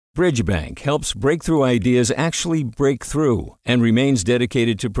Bridgebank helps breakthrough ideas actually break through and remains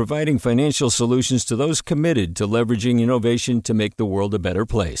dedicated to providing financial solutions to those committed to leveraging innovation to make the world a better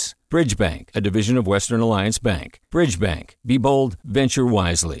place. Bridgebank, a division of Western Alliance Bank. Bridgebank. Be bold, venture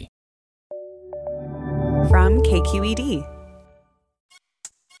wisely. From KQED.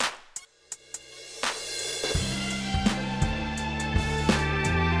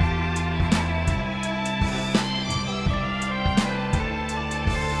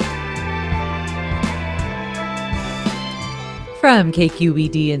 From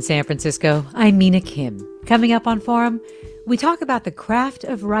KQED in San Francisco, I'm Mina Kim. Coming up on Forum, we talk about the craft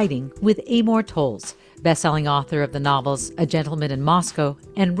of writing with Amor Towles, best-selling author of the novels A Gentleman in Moscow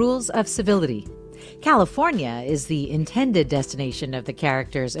and Rules of Civility. California is the intended destination of the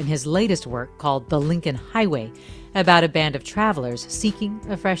characters in his latest work called The Lincoln Highway, about a band of travelers seeking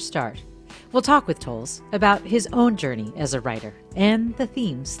a fresh start. We'll talk with Towles about his own journey as a writer and the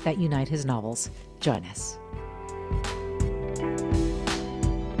themes that unite his novels. Join us.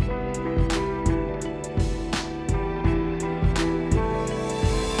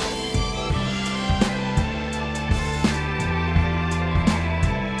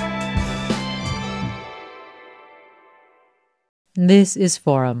 This is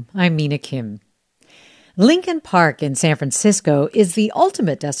Forum. I'm Mina Kim. Lincoln Park in San Francisco is the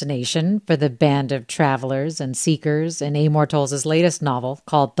ultimate destination for the band of travelers and seekers in Amor Towles' latest novel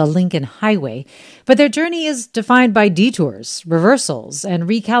called The Lincoln Highway, but their journey is defined by detours, reversals, and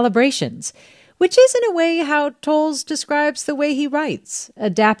recalibrations, which is in a way how Towles describes the way he writes,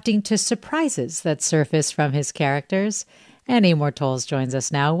 adapting to surprises that surface from his characters. And Amor Towles joins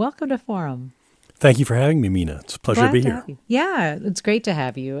us now. Welcome to Forum. Thank you for having me, Mina. It's a pleasure to be here. Yeah, it's great to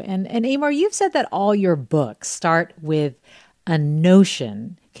have you. And Amor, you've said that all your books start with a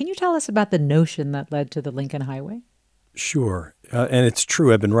notion. Can you tell us about the notion that led to the Lincoln Highway? Sure. And it's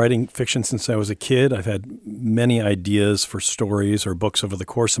true. I've been writing fiction since I was a kid. I've had many ideas for stories or books over the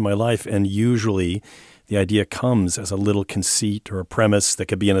course of my life, and usually the idea comes as a little conceit or a premise that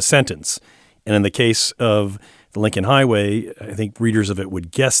could be in a sentence. And in the case of The Lincoln Highway, I think readers of it would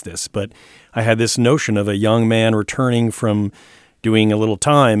guess this, but I had this notion of a young man returning from doing a little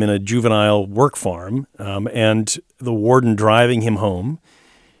time in a juvenile work farm, and the warden driving him home,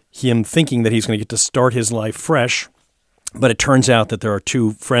 him thinking that he's going to get to start his life fresh, but it turns out that there are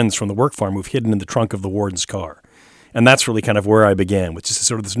two friends from the work farm who've hidden in the trunk of the warden's car. And that's really kind of where I began, which is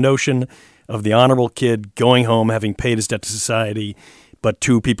sort of this notion of the honorable kid going home, having paid his debt to society, but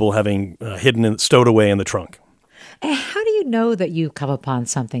two people having stowed away in the trunk. How do you know that you come upon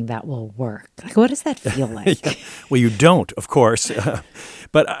something that will work? Like, what does that feel like? Yeah. Well, you don't, of course.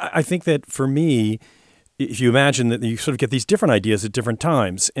 But I think that for me, if you imagine that you sort of get these different ideas at different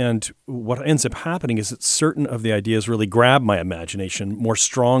times, and what ends up happening is that certain of the ideas really grab my imagination more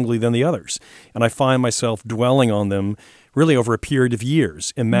strongly than the others. And I find myself dwelling on them really over a period of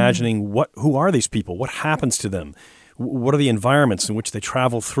years, imagining who are these people? What happens to them? What are the environments in which they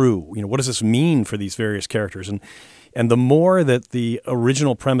travel through? What does this mean for these various characters? And the more that the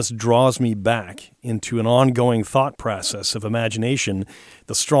original premise draws me back into an ongoing thought process of imagination,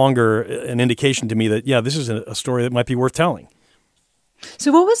 the stronger an indication to me that, yeah, this is a story that might be worth telling.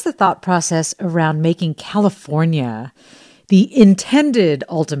 So what was the thought process around making California the intended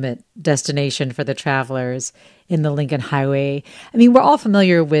ultimate destination for the travelers in the Lincoln Highway? I mean, we're all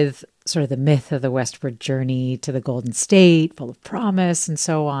familiar with sort of the myth of the westward journey to the Golden State, full of promise and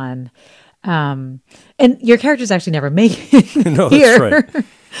so on. And your characters actually never make it No, here. that's right.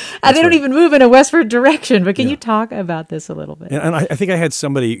 And they don't even move in a westward direction. But can you talk about this a little bit? And I think I had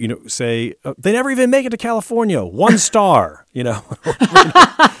somebody, say, they never even make it to California. 1 star, I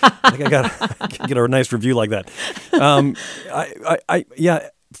think I got to get a nice review like that.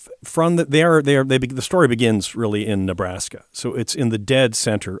 The story begins really in Nebraska. So it's in the dead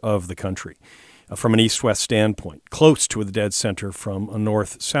center of the country. From an east-west standpoint, close to the dead center from a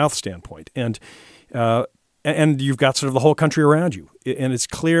north-south standpoint. And you've got sort of the whole country around you. And it's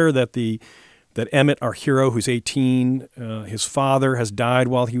clear that that Emmett, our hero, who's 18, his father has died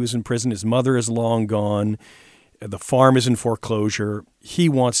while he was in prison. His mother is long gone. The farm is in foreclosure. He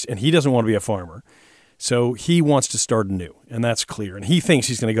doesn't want to be a farmer. So he wants to start anew, and that's clear. And he thinks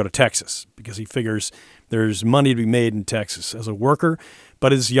he's going to go to Texas because he figures there's money to be made in Texas as a worker.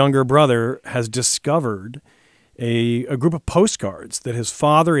 But his younger brother has discovered a group of postcards that his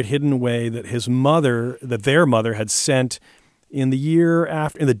father had hidden away, that their mother had sent in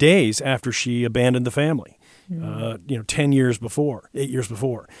the days after she abandoned the family, 8 years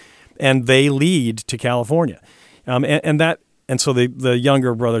before. And they lead to California. And so the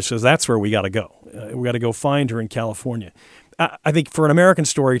younger brother says, that's where we got to go. We got to go find her in California. I think for an American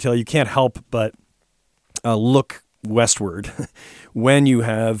storyteller, you can't help but look westward when you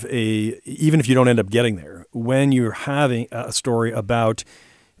have even if you don't end up getting there, when you're having a story about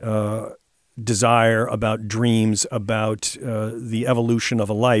desire, about dreams, about the evolution of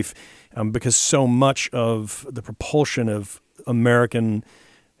a life, because so much of the propulsion of American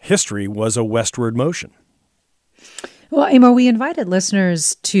history was a westward motion. Well, Amor, we invited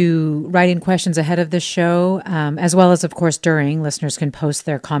listeners to write in questions ahead of the show, as well as, of course, during. Listeners can post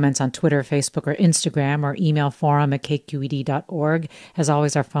their comments on Twitter, Facebook, or Instagram, or email forum@kqed.org. As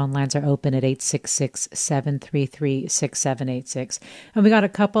always, our phone lines are open at 866-733-6786. And we got a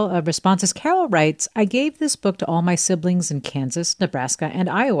couple of responses. Carol writes, I gave this book to all my siblings in Kansas, Nebraska, and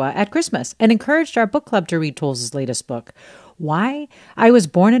Iowa at Christmas and encouraged our book club to read Toles' latest book. Why? I was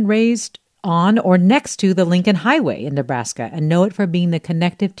born and raised on or next to the Lincoln Highway in Nebraska and know it for being the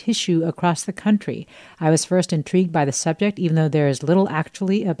connective tissue across the country. I was first intrigued by the subject, even though there is little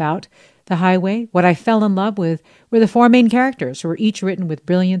actually about the highway. What I fell in love with were the four main characters, who were each written with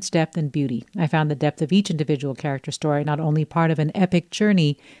brilliance, depth, and beauty. I found the depth of each individual character story not only part of an epic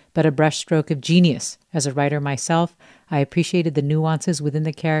journey, but a brushstroke of genius. As a writer myself, I appreciated the nuances within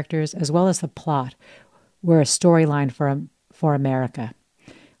the characters, as well as the plot were a storyline for America.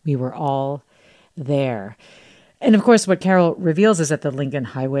 We were all there. And of course, what Carol reveals is that the Lincoln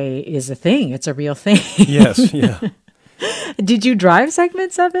Highway is a thing. It's a real thing. Yes, yeah. Did you drive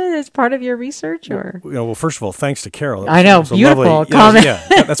segments of it as part of your research? Or Well, first of all, thanks to Carol. I know, beautiful comment. Yeah,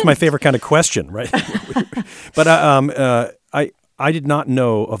 that's my favorite kind of question, right? But I did not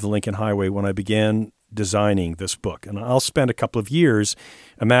know of the Lincoln Highway when I began designing this book. And I'll spend a couple of years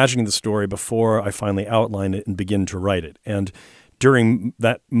imagining the story before I finally outline it and begin to write it. And during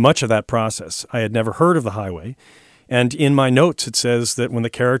much of that process, I had never heard of the highway. And in my notes, it says that when the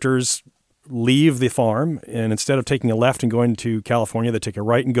characters leave the farm, and instead of taking a left and going to California, they take a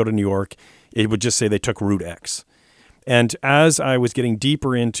right and go to New York, it would just say they took Route X. And as I was getting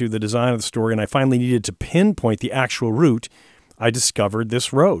deeper into the design of the story, and I finally needed to pinpoint the actual route, I discovered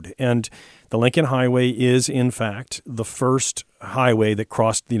this road. And the Lincoln Highway is, in fact, the first highway that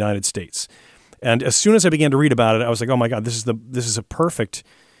crossed the United States. And as soon as I began to read about it, I was like, "Oh my God, this is a perfect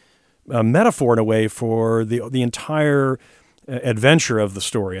metaphor in a way for the entire adventure of the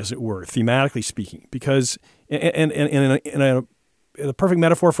story, as it were, thematically speaking." Because and a perfect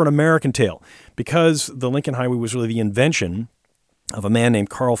metaphor for an American tale, because the Lincoln Highway was really the invention of a man named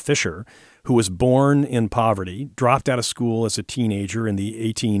Carl Fisher, who was born in poverty, dropped out of school as a teenager in the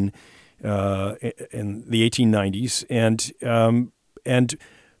 1890s, and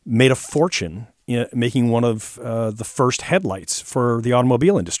made a fortune making one of the first headlights for the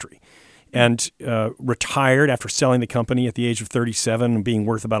automobile industry, and retired after selling the company at the age of 37 and being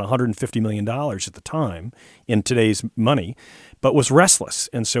worth about $150 million at the time in today's money, but was restless.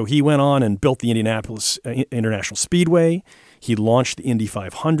 And so he went on and built the Indianapolis International Speedway. He launched the Indy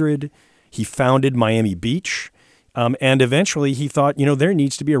 500. He founded Miami Beach. And eventually he thought, there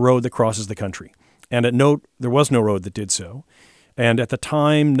needs to be a road that crosses the country. And there was no road that did so. And at the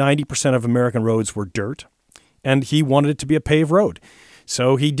time, 90% of American roads were dirt, and he wanted it to be a paved road.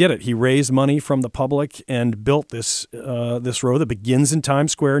 So he did it. He raised money from the public and built this road that begins in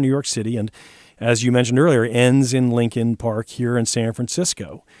Times Square, New York City, and as you mentioned earlier, ends in Lincoln Park here in San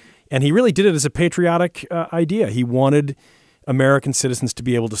Francisco. And he really did it as a patriotic idea. He wanted American citizens to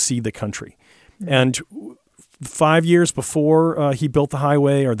be able to see the country. Mm-hmm. And 5 years before he built the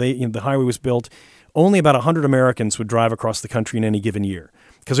highway, or the highway was built, only about 100 Americans would drive across the country in any given year,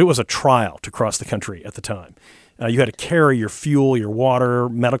 because it was a trial to cross the country at the time. You had to carry your fuel, your water,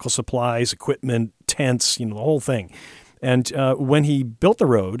 medical supplies, equipment, tents, the whole thing. And when he built the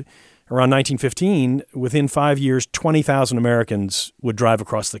road around 1915, within 5 years, 20,000 Americans would drive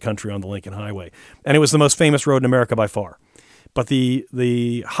across the country on the Lincoln Highway. And it was the most famous road in America by far. But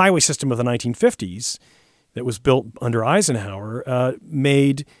the highway system of the 1950s that was built under Eisenhower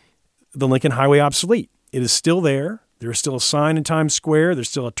made the Lincoln Highway obsolete. It is still there. There is still a sign in Times Square. There's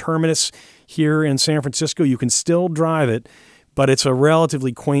still a terminus here in San Francisco. You can still drive it, but it's a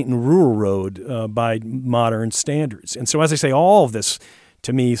relatively quaint and rural road by modern standards. And so, as I say, all of this,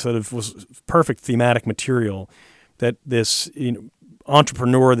 to me, sort of was perfect thematic material that this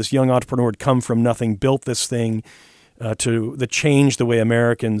entrepreneur, this young entrepreneur had come from nothing, built this thing that changed the way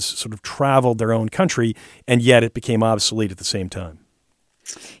Americans sort of traveled their own country, and yet it became obsolete at the same time.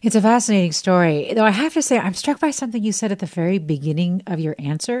 It's a fascinating story. Though I have to say, I'm struck by something you said at the very beginning of your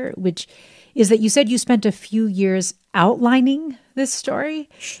answer, which is that you said you spent a few years outlining this story.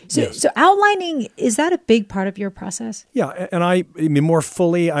 So outlining, is that a big part of your process? Yeah, and I mean, more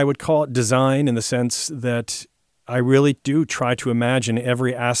fully, I would call it design, in the sense that I really do try to imagine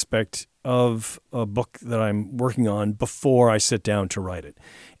every aspect of a book that I'm working on before I sit down to write it.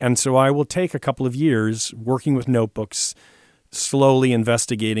 And so I will take a couple of years working with notebooks, slowly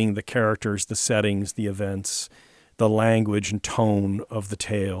investigating the characters, the settings, the events, the language and tone of the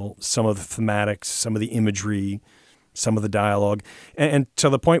tale, some of the thematics, some of the imagery, some of the dialogue, and to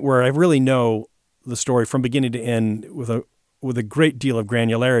the point where I really know the story from beginning to end with a great deal of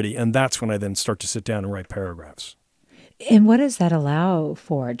granularity. And that's when I then start to sit down and write paragraphs. And what does that allow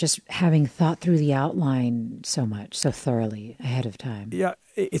for, just having thought through the outline so much, so thoroughly ahead of time? Yeah,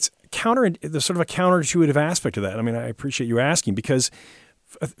 there's sort of a counterintuitive aspect to that. I mean, I appreciate you asking, because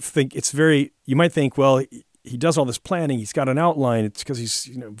I think you might think, well, he does all this planning, he's got an outline, it's because he's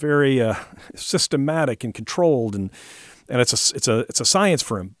very systematic and controlled, and it's a science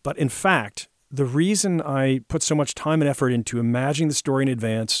for him. But in fact, the reason I put so much time and effort into imagining the story in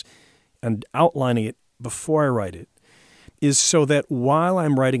advance and outlining it before I write it is so that while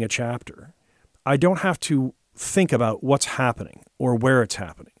I'm writing a chapter, I don't have to think about what's happening or where it's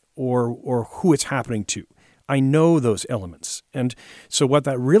happening or who it's happening to. I know those elements. And so what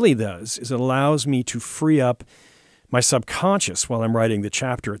that really does is it allows me to free up my subconscious while I'm writing the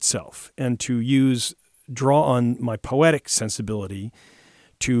chapter itself, and to draw on my poetic sensibility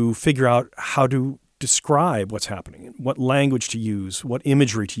to figure out how to describe what's happening, what language to use, what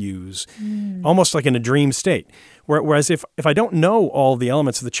imagery to use, almost like in a dream state. Whereas if I don't know all the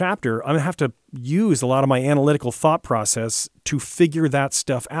elements of the chapter, I'm going to have to use a lot of my analytical thought process to figure that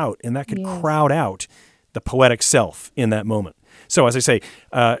stuff out, and that could crowd out the poetic self in that moment. So as I say,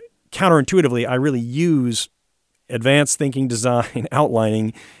 counterintuitively, I really use advanced thinking, design,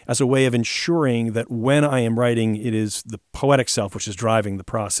 outlining as a way of ensuring that when I am writing, it is the poetic self which is driving the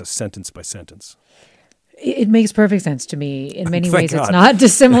process sentence by sentence. It makes perfect sense to me. In many Thank ways, God. It's not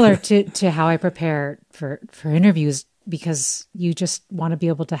dissimilar to how I prepare for interviews, because you just want to be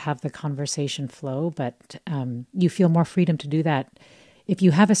able to have the conversation flow, but you feel more freedom to do that if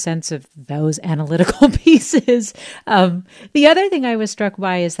you have a sense of those analytical pieces. The other thing I was struck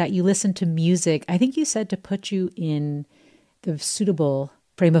by is that you listen to music. I think you said to put you in the suitable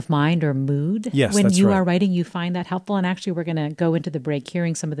frame of mind or mood. Yes, when that's you right. are writing, you find that helpful. And actually, we're going to go into the break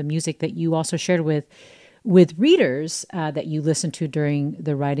hearing some of the music that you also shared with readers that you listened to during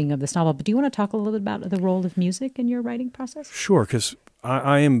the writing of this novel. But do you want to talk a little bit about the role of music in your writing process? Sure, because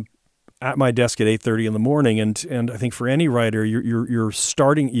I am at my desk at 8:30 in the morning, and I think for any writer, you're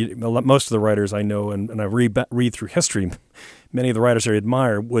starting. Most of the writers I know, and I read through history, many of the writers I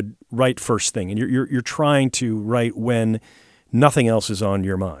admire would write first thing, and you're trying to write when nothing else is on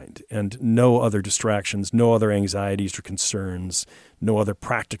your mind, and no other distractions, no other anxieties or concerns, no other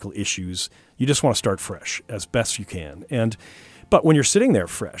practical issues. You just want to start fresh as best you can. But when you're sitting there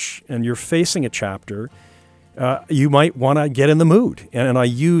fresh and you're facing a chapter, you might want to get in the mood. And I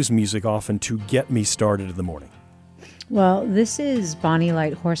use music often to get me started in the morning. Well, this is Bonnie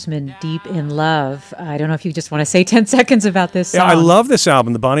Light Horseman, Deep in Love. I don't know if you just want to say 10 seconds about this song. Yeah, I love this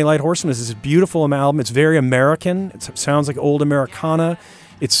album. The Bonnie Light Horseman is this beautiful album. It's very American. It sounds like old Americana.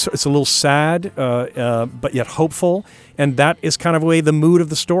 It's a little sad, but yet hopeful. And that is kind of the mood of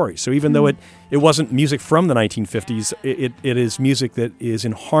the story. So even though it wasn't music from the 1950s, it is music that is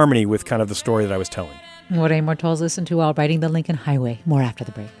in harmony with kind of the story that I was telling. What Amor Towles listened to while riding the Lincoln Highway. More after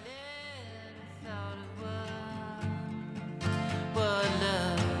the break.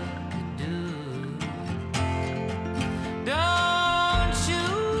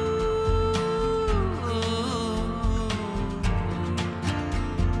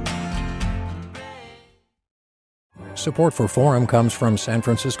 Support for Forum comes from San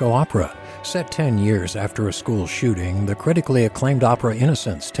Francisco Opera. Set 10 years after a school shooting, the critically acclaimed opera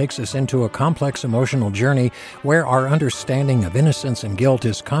Innocence takes us into a complex emotional journey where our understanding of innocence and guilt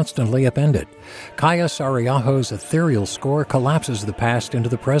is constantly upended. Kaya Sariaho's ethereal score collapses the past into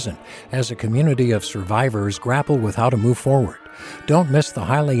the present as a community of survivors grapple with how to move forward. Don't miss the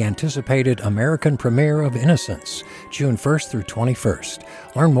highly anticipated American premiere of Innocence, June 1st through 21st.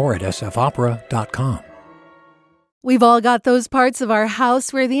 Learn more at sfopera.com. We've all got those parts of our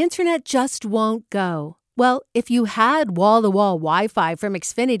house where the internet just won't go. Well, if you had wall-to-wall Wi-Fi from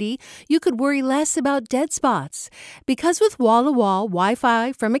Xfinity, you could worry less about dead spots. Because with wall-to-wall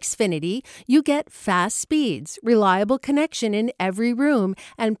Wi-Fi from Xfinity, you get fast speeds, reliable connection in every room,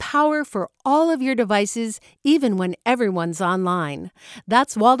 and power for all of your devices, even when everyone's online.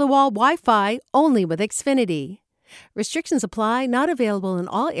 That's wall-to-wall Wi-Fi only with Xfinity. Restrictions apply, not available in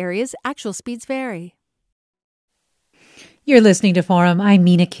all areas. Actual speeds vary. You're listening to Forum. I'm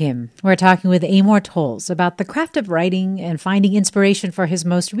Mina Kim. We're talking with Amor Towles about the craft of writing and finding inspiration for his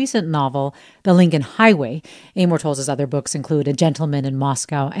most recent novel, The Lincoln Highway. Amor Towles' other books include A Gentleman in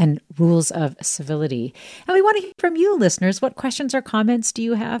Moscow and Rules of Civility. And we want to hear from you, listeners. What questions or comments do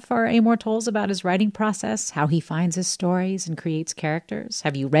you have for Amor Towles about his writing process, how he finds his stories and creates characters?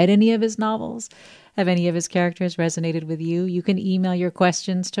 Have you read any of his novels? Have any of his characters resonated with you? You can email your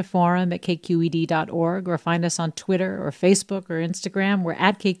questions to forum@kqed.org or find us on Twitter or Facebook or Instagram. We're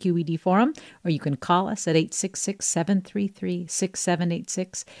at KQED Forum, or you can call us at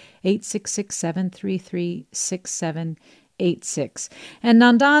 866-733-6786, 866-733-6786. And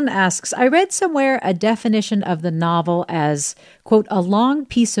Nandan asks, I read somewhere a definition of the novel as, quote, a long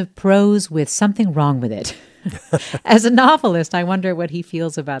piece of prose with something wrong with it. As a novelist, I wonder what he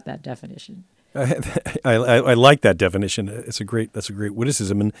feels about that definition. I like that definition. That's a great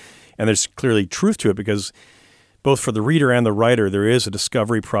witticism, and there's clearly truth to it, because both for the reader and the writer, there is a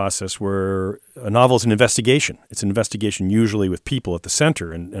discovery process where a novel is an investigation. It's an investigation usually with people at the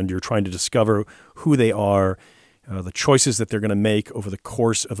center, and you're trying to discover who they are, the choices that they're going to make over the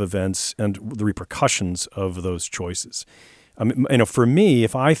course of events, and the repercussions of those choices. For me,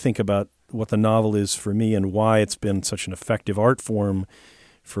 if I think about what the novel is for me and why it's been such an effective art form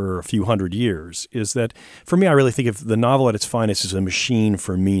for a few hundred years, is that for me, I really think of the novel at its finest as a machine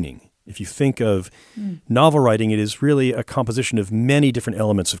for meaning. If you think of novel writing, it is really a composition of many different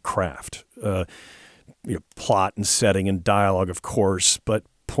elements of craft, plot and setting and dialogue, of course, but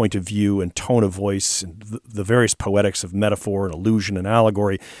point of view and tone of voice and the various poetics of metaphor and allusion and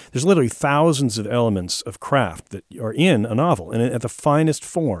allegory. There's literally thousands of elements of craft that are in a novel. And at the finest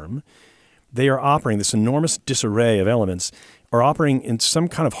form, they are operating, this enormous disarray of elements are operating in some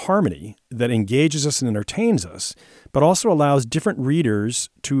kind of harmony that engages us and entertains us, but also allows different readers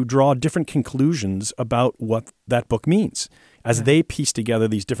to draw different conclusions about what that book means as they piece together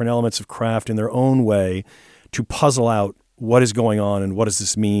these different elements of craft in their own way to puzzle out what is going on and what does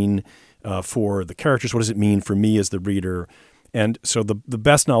this mean for the characters, what does it mean for me as the reader. And so the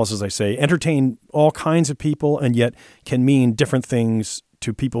best novels, as I say, entertain all kinds of people and yet can mean different things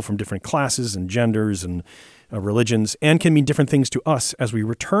to people from different classes and genders and religions, and can mean different things to us as we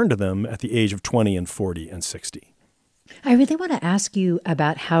return to them at the age of 20 and 40 and 60. I really want to ask you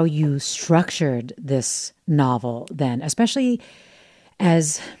about how you structured this novel then, especially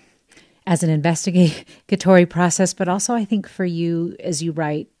as an investigatory process, but also I think for you as you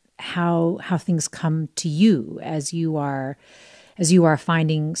write, how things come to you as you are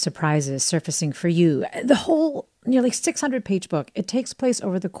finding surprises surfacing for you. The whole nearly 600-page book, it takes place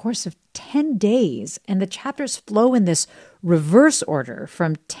over the course of 10 days, and the chapters flow in this reverse order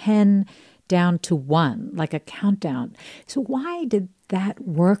from 10 down to 1, like a countdown. So why did that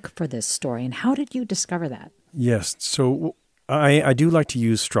work for this story, and how did you discover that? Yes, so I do like to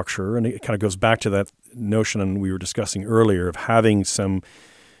use structure, and it kind of goes back to that notion we were discussing earlier of having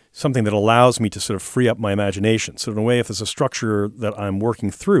something that allows me to sort of free up my imagination. So in a way, if there's a structure that I'm working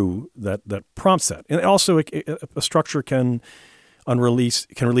through, that prompts that. And also a structure can release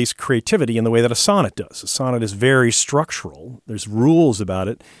creativity in the way that a sonnet does. A sonnet is very structural. There's rules about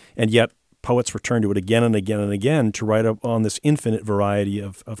it, and yet poets return to it again and again and again to write up on this infinite variety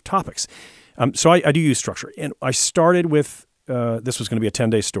of topics. So I do use structure. And I started with, this was going to be a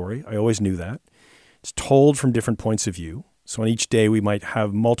 10-day story. I always knew that. It's told from different points of view. So on each day, we might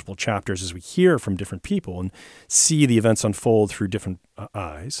have multiple chapters as we hear from different people and see the events unfold through different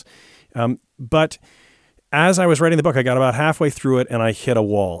eyes. But as I was writing the book, I got about halfway through it and I hit a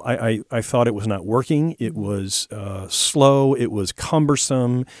wall. I thought it was not working. It was slow. It was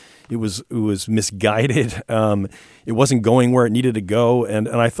cumbersome. It was misguided. It wasn't going where it needed to go. And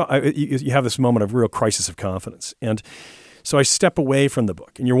I thought you have this moment of real crisis of confidence. And so I step away from the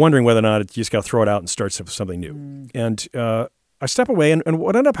book, and you're wondering whether or not you just got to throw it out and start something new. And I step away, and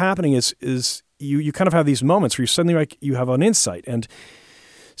what ended up happening is you kind of have these moments where you suddenly you have an insight. And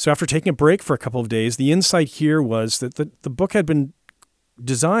so after taking a break for a couple of days, the insight here was that the book had been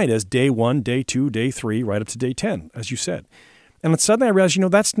designed as day 1, day 2, day 3, right up to day 10, as you said. And then suddenly I realized,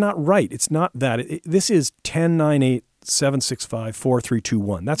 that's not right. It's not that. This is 10, 9, 8, 7, 6, 5, 4, 3, 2,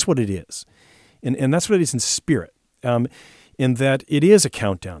 1. That's what it is. And that's what it is in spirit. In that it is a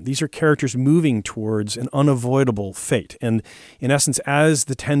countdown. These are characters moving towards an unavoidable fate. And in essence, as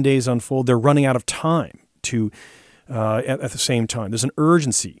the 10 days unfold, they're running out of time at the same time. There's an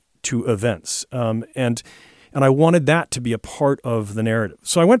urgency to events. And I wanted that to be a part of the narrative.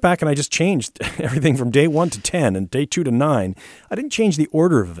 So I went back and I just changed everything from day 1 to 10 and day 2 to 9. I didn't change the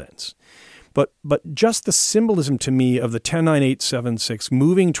order of events. But just the symbolism to me of the 10, 9, 8, 7, 6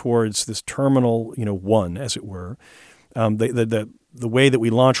 moving towards this terminal, 1, as it were, The way that we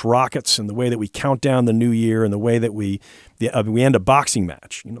launch rockets and the way that we count down the new year and the way that we end a boxing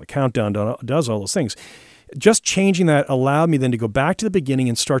match. The countdown does all those things. Just changing that allowed me then to go back to the beginning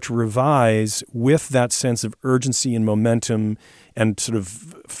and start to revise with that sense of urgency and momentum and sort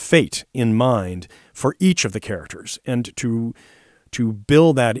of fate in mind for each of the characters, and to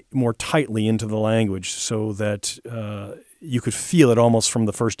build that more tightly into the language so that you could feel it almost from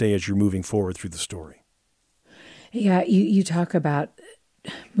the first day as you're moving forward through the story. Yeah, you talk about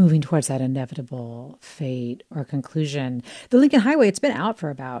moving towards that inevitable fate or conclusion. The Lincoln Highway, it's been out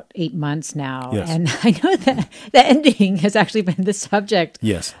for about 8 months now. Yes. And I know that the ending has actually been the subject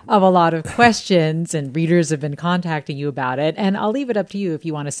of a lot of questions, and readers have been contacting you about it. And I'll leave it up to you if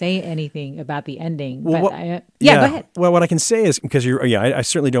you want to say anything about the ending. Well, go ahead. Well, what I can say is, because I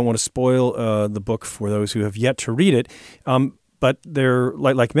certainly don't want to spoil the book for those who have yet to read it. But there,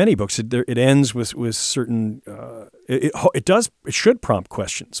 like many books, it ends with certain. It should prompt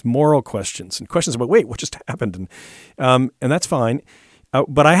questions, moral questions, and questions about what just happened, and that's fine.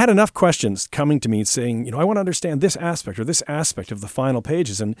 But I had enough questions coming to me saying, I want to understand this aspect or this aspect of the final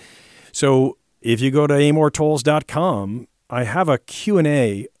pages, and so if you go to amortolls.com, I have a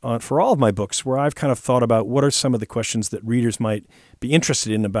Q&A for all of my books where I've kind of thought about what are some of the questions that readers might be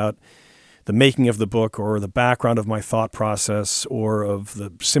interested in about the making of the book, or the background of my thought process, or of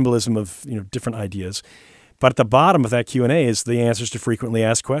the symbolism of different ideas. But at the bottom of that Q&A is the answers to frequently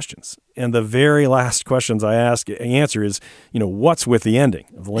asked questions. And the very last questions I answer is, what's with the ending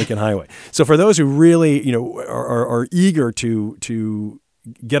of the Lincoln Highway? So for those who really, are eager to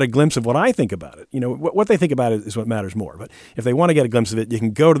get a glimpse of what I think about it, what they think about it is what matters more. But if they want to get a glimpse of it, you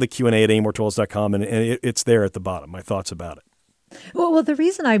can go to the Q&A at amortolls.com, and it's there at the bottom, my thoughts about it. Well, the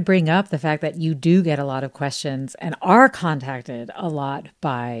reason I bring up the fact that you do get a lot of questions and are contacted a lot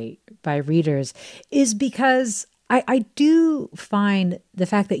by readers is because I do find the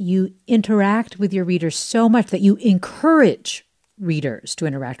fact that you interact with your readers so much, that you encourage readers to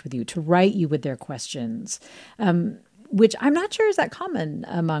interact with you, to write you with their questions, which I'm not sure is that common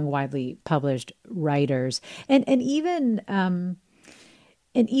among widely published writers, and even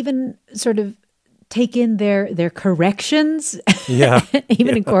sort of take in their corrections,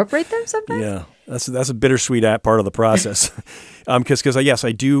 even incorporate them sometimes. Yeah, that's a bittersweet part of the process, because yes,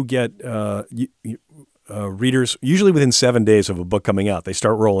 I do get readers usually within 7 days of a book coming out. They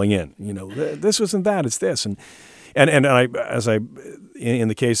start rolling in. This wasn't that, it's this, and in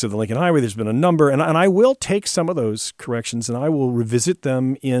the case of the Lincoln Highway, there's been a number, and I will take some of those corrections and I will revisit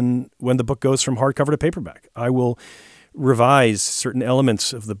them when the book goes from hardcover to paperback. I will revise certain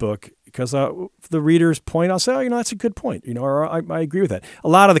elements of the book because the reader's point, I'll say, that's a good point, or I agree with that. A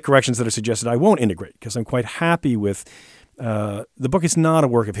lot of the corrections that are suggested I won't integrate because I'm quite happy with the book is not a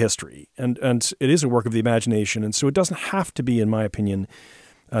work of history, and it is a work of the imagination, and so it doesn't have to be, in my opinion,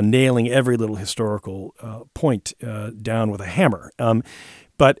 nailing every little historical point down with a hammer.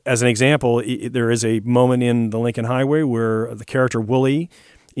 But as an example, there is a moment in the Lincoln Highway where the character Wooly,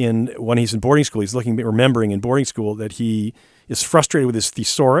 when he's in boarding school, he's remembering in boarding school that he is frustrated with his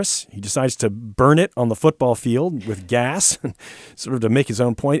thesaurus. He decides to burn it on the football field with gas, sort of to make his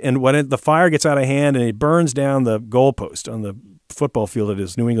own point. And when the fire gets out of hand and it burns down the goalpost on the football field at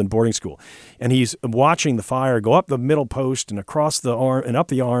his New England boarding school, and he's watching the fire go up the middle post and across the arm and up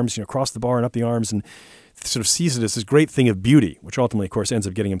the arms, across the bar and up the arms, and sort of sees it as this great thing of beauty, which ultimately, of course, ends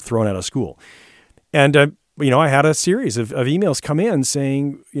up getting him thrown out of school. And I had a series of emails come in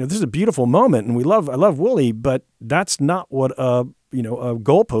saying, this is a beautiful moment, and I love Wooly, but that's not what a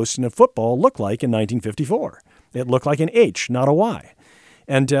goalpost in a football looked like in 1954. It looked like an H, not a Y,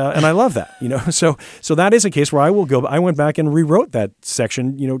 and I love that. So that is a case where I went back and rewrote that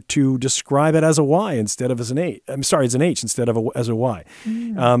section, to describe it as a Y instead of as an H. I'm sorry, as an H instead of as a Y.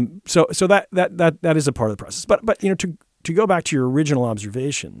 So that is a part of the process. But to go back to your original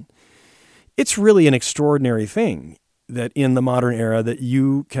observation, it's really an extraordinary thing that in the modern era that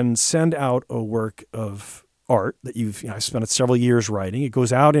you can send out a work of art that I've spent several years writing. It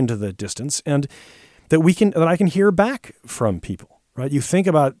goes out into the distance, and that I can hear back from people. Right? You think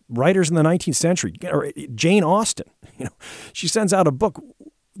about writers in the 19th century, or Jane Austen. She sends out a book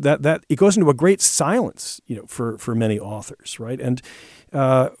that it goes into a great silence. For many authors, right? And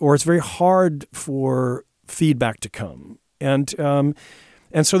or it's very hard for feedback to come, and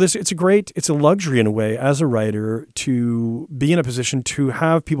so it's a luxury in a way as a writer to be in a position to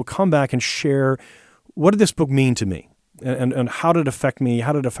have people come back and share, what did this book mean to me? And how did it affect me?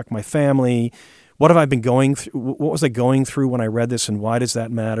 How did it affect my family? What have I been going through? What was I going through when I read this, and why does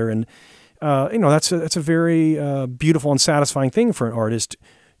that matter? And that's a very beautiful and satisfying thing for an artist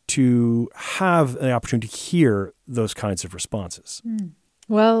to have an opportunity to hear those kinds of responses.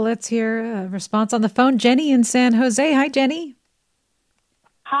 Well, let's hear a response on the phone. Jenny in San Jose. Hi, Jenny.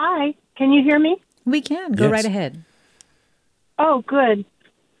 Hi. Can you hear me? We can. Go Yes. right ahead. Oh, good.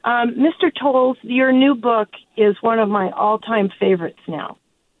 Mr. Tolles, your new book is one of my all-time favorites now.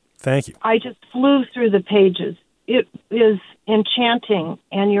 Thank you. I just flew through the pages. It is enchanting,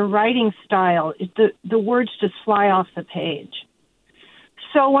 and your writing style, the words just fly off the page.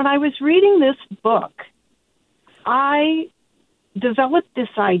 So when I was reading this book, I developed this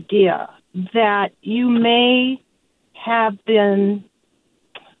idea that you may have been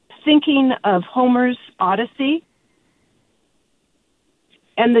thinking of Homer's Odyssey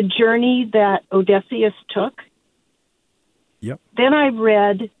and the journey that Odysseus took. Yep. Then I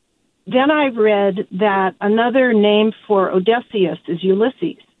read that another name for Odysseus is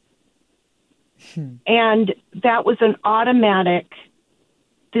Ulysses. And that was an automatic,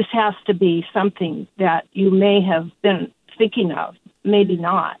 this has to be something that you may have been thinking of, maybe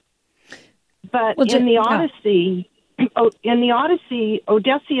not. But in the Odyssey,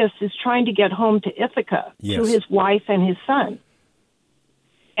 Odysseus is trying to get home to Ithaca to his wife and his son.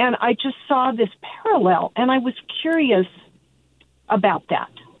 And I just saw this parallel, and I was curious about that.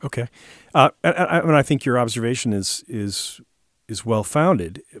 Okay. I think your observation is well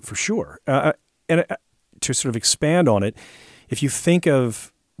founded for sure. And to sort of expand on it, if you think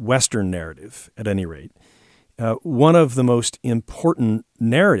of Western narrative, at any rate, one of the most important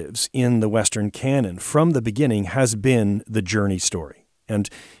narratives in the Western canon from the beginning has been the journey story. And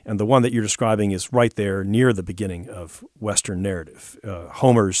the one that you're describing is right there near the beginning of Western narrative,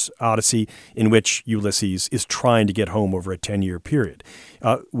 Homer's Odyssey, in which Ulysses is trying to get home over a 10-year period.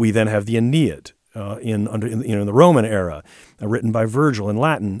 We then have the Aeneid in the Roman era, written by Virgil in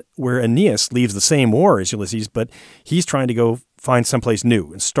Latin, where Aeneas leaves the same war as Ulysses, but he's trying to go find someplace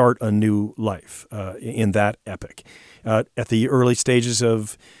new and start a new life in that epic. At the early stages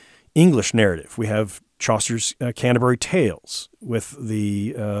of English narrative, we have Chaucer's Canterbury Tales, with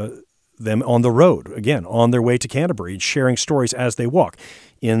them on the road, again, on their way to Canterbury, sharing stories as they walk.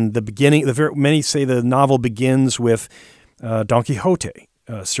 In the beginning, many say the novel begins with Don Quixote,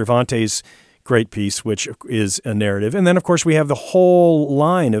 Cervantes' great piece, which is a narrative. And then, of course, we have the whole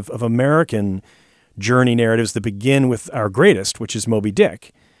line of American journey narratives that begin with our greatest, which is Moby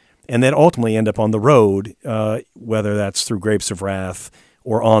Dick, and then ultimately end up on the road, whether that's through Grapes of Wrath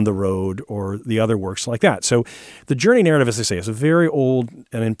or On the Road, or the other works like that. So the journey narrative, as I say, is a very old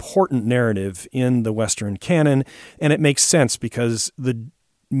and important narrative in the Western canon, and it makes sense because the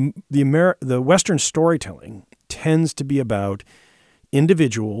Western storytelling tends to be about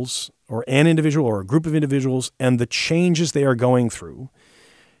individuals, or an individual or a group of individuals, and the changes they are going through.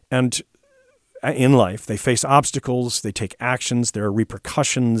 And in life, they face obstacles, they take actions, there are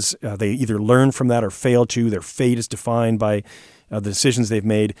repercussions, they either learn from that or fail to, their fate is defined by the decisions they've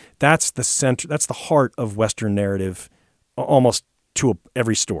made. That's the center, that's the heart of Western narrative, almost to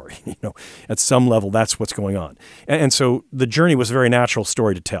every story. At some level, that's what's going on. And so the journey was a very natural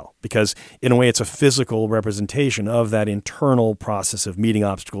story to tell, because in a way it's a physical representation of that internal process of meeting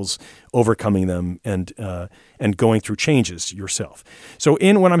obstacles, overcoming them, and going through changes yourself. So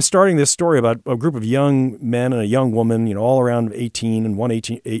when I'm starting this story about a group of young men and a young woman, all around 18, and one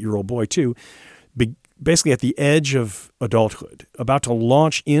 8-year-old boy too, basically at the edge of adulthood, about to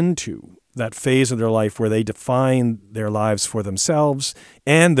launch into that phase of their life where they define their lives for themselves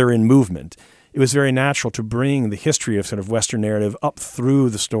and they're in movement, it was very natural to bring the history of sort of Western narrative up through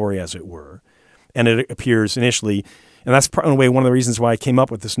the story, as it were. And it appears initially, and that's in a way one of the reasons why I came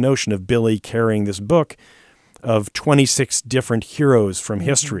up with this notion of Billy carrying this book of 26 different heroes from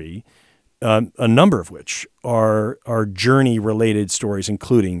history, a number of which are journey-related stories,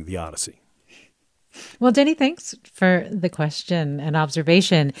 including the Odyssey. Well, Jenny, thanks for the question and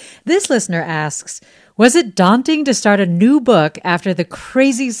observation. This listener asks, was it daunting to start a new book after the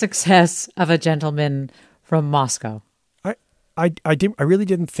crazy success of A Gentleman from Moscow? I really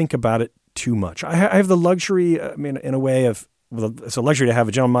didn't think about it too much. I have the luxury, in a way of, well, it's a luxury to have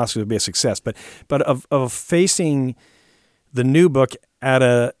A Gentleman from Moscow be a success, but of facing the new book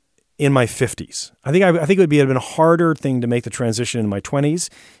in my 50s. I think it would have been a harder thing to make the transition in my 20s.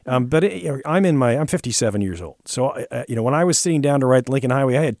 But I'm 57 years old. So when I was sitting down to write the Lincoln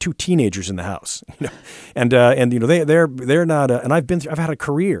Highway, I had 2 teenagers in the house. They're not. And I've had a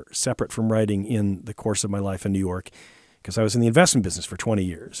career separate from writing in the course of my life in New York, because I was in the investment business for 20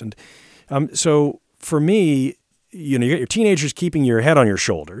 years. And so for me, you got your teenagers keeping your head on your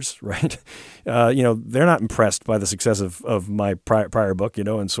shoulders, right? They're not impressed by the success of my prior book,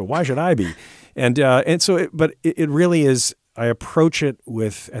 and so why should I be? But it really is, I approach it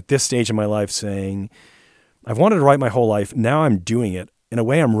with, at this stage in my life, saying, I've wanted to write my whole life. Now I'm doing it. In a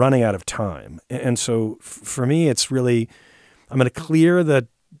way, I'm running out of time. And so for me, it's really, I'm going to clear the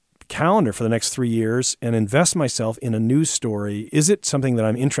calendar for the next 3 years and invest myself in a new story. Is it something that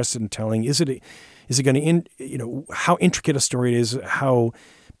I'm interested in telling? Is it going to, how intricate a story it is? How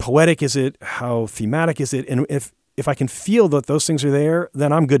poetic is it? How thematic is it? And if I can feel that those things are there,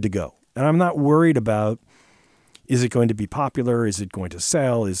 then I'm good to go. And I'm not worried about, is it going to be popular? Is it going to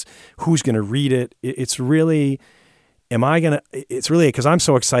sell? Who's going to read it? It's really, because I'm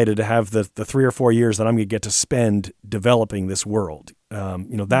so excited to have the 3 or 4 years that I'm going to get to spend developing this world.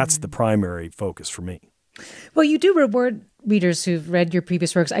 That's the primary focus for me. Well, you do reward readers who've read your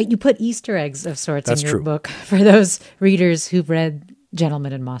previous works. You put Easter eggs of sorts in your book for those readers who've read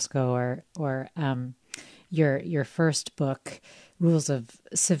Gentleman in Moscow or your first book, Rules of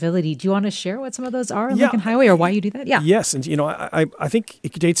Civility. Do you want to share what some of those are in Lincoln Highway, or why you do that? Yeah. Yes, and I think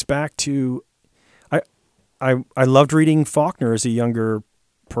it dates back to I loved reading Faulkner as a younger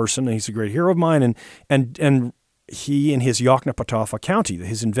person, and he's a great hero of mine, and he in his Yoknapatawpha County,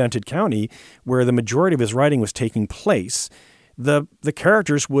 his invented county, where the majority of his writing was taking place, the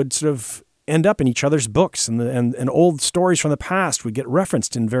characters would sort of end up in each other's books, and old stories from the past would get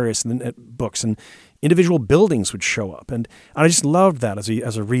referenced in various books, and individual buildings would show up. And I just loved that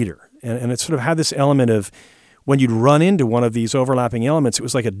as a reader. And it sort of had this element of, when you'd run into one of these overlapping elements, it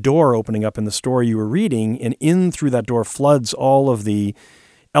was like a door opening up in the story you were reading, and in through that door floods all of the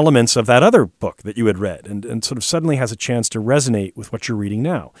elements of that other book that you had read, and sort of suddenly has a chance to resonate with what you're reading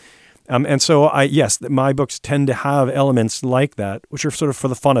now. And so my books tend to have elements like that, which are sort of for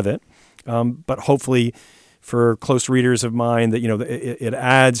the fun of it, but hopefully for close readers of mine, that it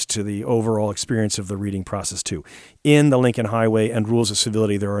adds to the overall experience of the reading process too. In the Lincoln Highway and Rules of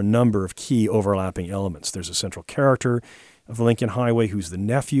Civility, there are a number of key overlapping elements. There's a central character of the Lincoln Highway who's the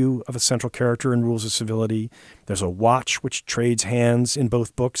nephew of a central character in Rules of Civility. There's a watch which trades hands in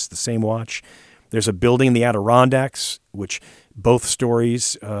both books, the same watch. There's a building in the Adirondacks, which both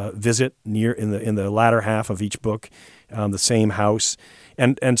stories visit near in the latter half of each book, the same house.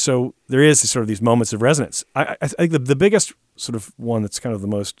 And so there is sort of these moments of resonance. I think the biggest sort of one that's kind of the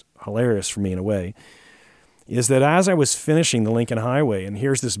most hilarious for me in a way is that as I was finishing the Lincoln Highway, and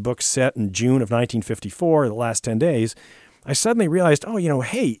here's this book set in June of 1954, the last 10 days, I suddenly realized,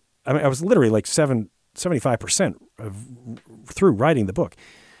 hey, I was literally like 75% through writing the book.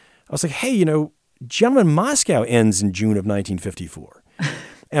 I was like, hey, Gentleman in Moscow ends in June of 1954.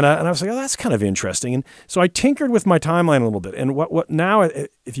 And I was like, that's kind of interesting. And so I tinkered with my timeline a little bit. And what now,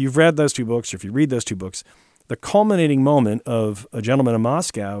 if you've read those two books, or if you read those two books, the culminating moment of A Gentleman in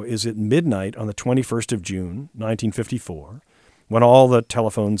Moscow is at midnight on the 21st of June, 1954, when all the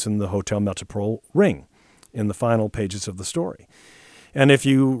telephones in the Hotel Metropole ring in the final pages of the story. And if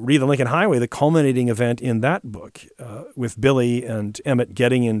you read the Lincoln Highway, the culminating event in that book, with Billy and Emmett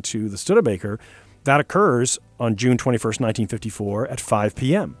getting into the Studebaker, that occurs on June 21st, 1954 at 5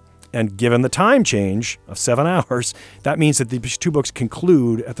 p.m. And given the time change of 7 hours, that means that these two books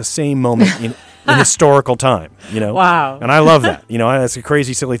conclude at the same moment in historical time, Wow. And I love that. That's a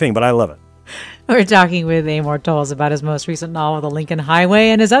crazy, silly thing, but I love it. We're talking with Amor Towles about his most recent novel, The Lincoln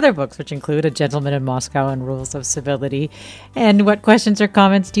Highway, and his other books, which include A Gentleman in Moscow and Rules of Civility. And what questions or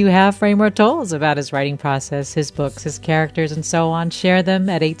comments do you have for Amor Towles about his writing process, his books, his characters, and so on? Share them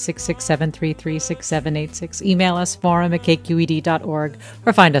at 866-733-6786. Email us, forum@kqed.org,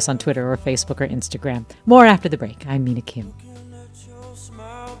 or find us on Twitter or Facebook or Instagram. More after the break. I'm Mina Kim.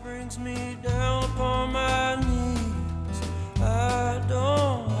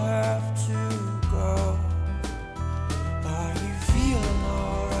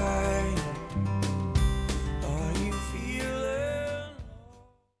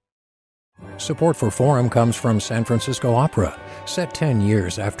 Support for Forum comes from San Francisco Opera. Set 10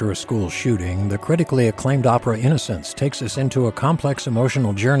 years after a school shooting, the critically acclaimed opera Innocence takes us into a complex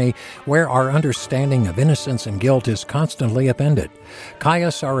emotional journey where our understanding of innocence and guilt is constantly upended. Kaya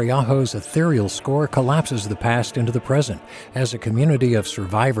Sariaho's ethereal score collapses the past into the present as a community of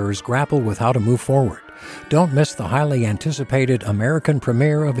survivors grapple with how to move forward. Don't miss the highly anticipated American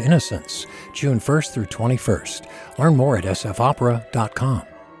premiere of Innocence, June 1st through 21st. Learn more at sfopera.com.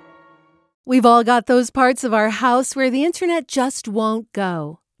 We've all got those parts of our house where the internet just won't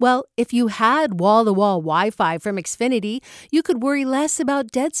go. Well, if you had wall-to-wall Wi-Fi from Xfinity, you could worry less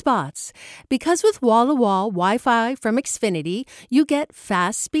about dead spots. Because with wall-to-wall Wi-Fi from Xfinity, you get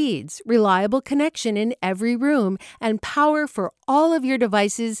fast speeds, reliable connection in every room, and power for all of your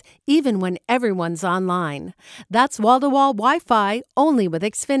devices, even when everyone's online. That's wall-to-wall Wi-Fi only with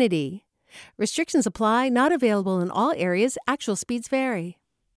Xfinity. Restrictions apply, not available in all areas. Actual speeds vary.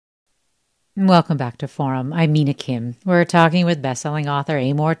 Welcome back to Forum. I'm Mina Kim. We're talking with best-selling author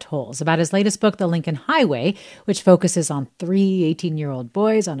Amor Towles about his latest book, The Lincoln Highway, which focuses on 3 18-year-old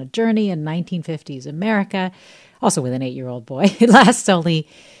boys on a journey in 1950s America, also with an 8-year-old boy. It lasts only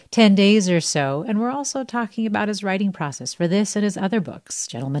 10 days or so, and we're also talking about his writing process for this and his other books,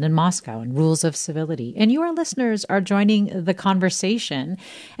 Gentlemen in Moscow and Rules of Civility. And you, our listeners, are joining the conversation.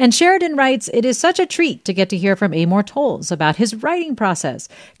 And Sheridan writes, it is such a treat to get to hear from Amor Towles about his writing process.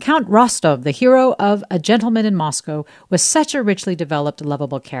 Count Rostov, the hero of A Gentleman in Moscow, was such a richly developed,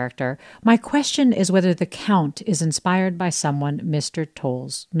 lovable character. My question is whether the Count is inspired by someone Mr.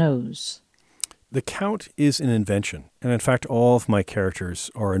 Towles knows. The Count is an invention, and in fact, all of my characters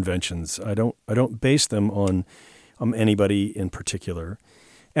are inventions. I don't base them on anybody in particular.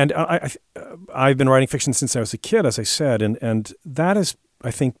 And I've been writing fiction since I was a kid, as I said, and that is,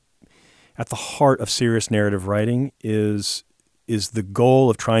 I think, at the heart of serious narrative writing is the goal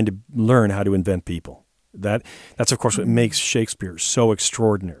of trying to learn how to invent people. That's of course what makes Shakespeare so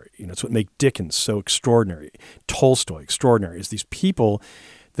extraordinary. It's what makes Dickens so extraordinary. Tolstoy extraordinary. Is these people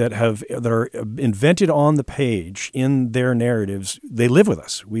that are invented on the page in their narratives. They live with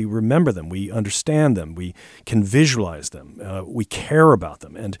us. We remember them. We understand them. We can visualize them. We care about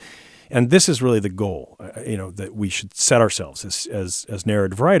them. And this is really the goal, that we should set ourselves as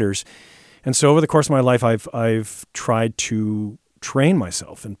narrative writers. And so over the course of my life, I've tried to train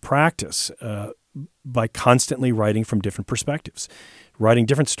myself and practice by constantly writing from different perspectives, writing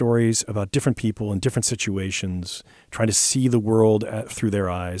different stories about different people in different situations, trying to see the world through their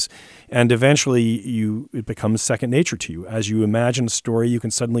eyes. And eventually it becomes second nature to you. As you imagine a story, you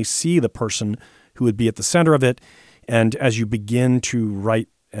can suddenly see the person who would be at the center of it. And as you begin to write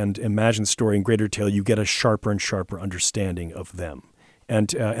and imagine the story in greater detail, you get a sharper and sharper understanding of them. And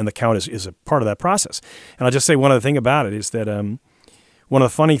the Count is a part of that process. And I'll just say one other thing about it is that one of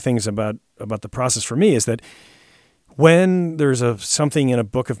the funny things about the process for me is that when there's something in a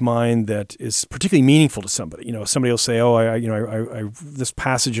book of mine that is particularly meaningful to somebody, somebody will say, I this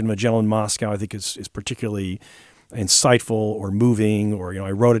passage in A Gentleman in Moscow I think is particularly insightful or moving, or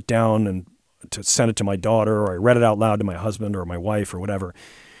I wrote it down and to send it to my daughter, or I read it out loud to my husband or my wife or whatever.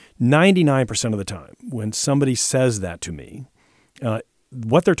 99% of the time, when somebody says that to me,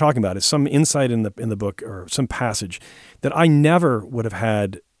 what they're talking about is some insight in the book or some passage that I never would have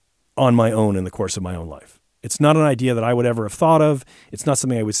had on my own in the course of my own life. It's not an idea that I would ever have thought of. It's not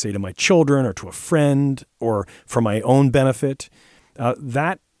something I would say to my children or to a friend or for my own benefit.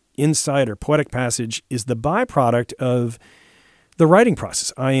 That insight or poetic passage is the byproduct of the writing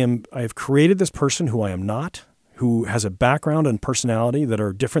process. I have created this person who I am not, who has a background and personality that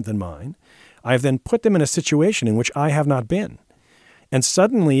are different than mine. I have then put them in a situation in which I have not been. And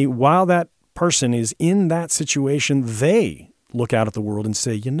suddenly, while that person is in that situation, they look out at the world and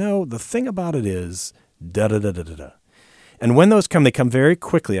say, the thing about it is da-da-da-da-da-da. And when those come, they come very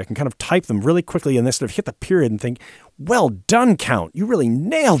quickly. I can kind of type them really quickly and then sort of hit the period and think, well done, Count. You really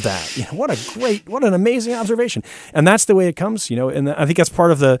nailed that. What an amazing observation. And that's the way it comes, and I think that's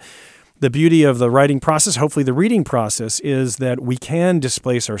part of the beauty of the writing process. Hopefully the reading process is that we can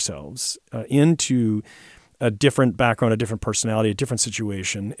displace ourselves into a different background, a different personality, a different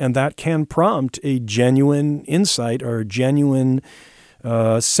situation, and that can prompt a genuine insight or a genuine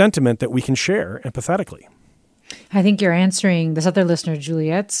sentiment that we can share empathetically. I think you're answering this other listener,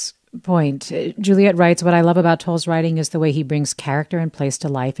 Juliet's point. Juliet writes, what I love about Towles' writing is the way he brings character and place to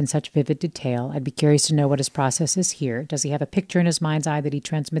life in such vivid detail. I'd be curious to know what his process is here. Does he have a picture in his mind's eye that he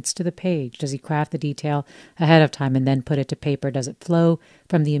transmits to the page? Does he craft the detail ahead of time and then put it to paper? Does it flow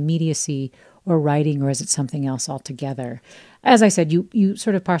from the immediacy or writing, or is it something else altogether? As I said, you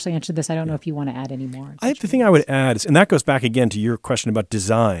sort of partially answered this. I don't know if you want to add any more. The thing I would add is, and that goes back again to your question about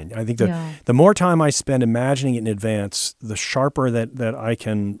design. I think the more time I spend imagining it in advance, the sharper that I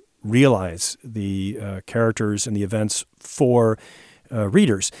can realize the characters and the events for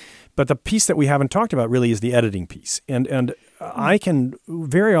readers. But the piece that we haven't talked about really is the editing piece. And I can,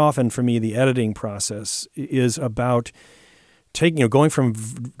 very often for me, the editing process is about going from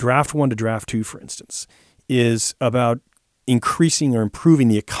draft 1 to draft 2, for instance, is about increasing or improving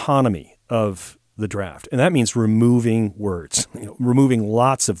the economy of the draft. And that means removing words, removing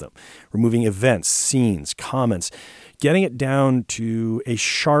lots of them, removing events, scenes, comments, getting it down to a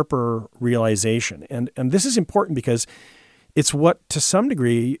sharper realization. And this is important because it's what, to some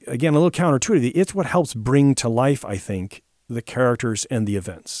degree, again, a little counterintuitive, it's what helps bring to life, I think, the characters and the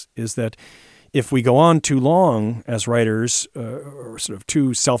events, is that if we go on too long as writers, or sort of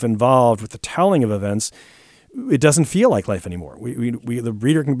too self-involved with the telling of events, it doesn't feel like life anymore. The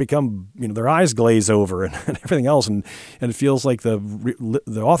reader can become, their eyes glaze over and everything else, and it feels like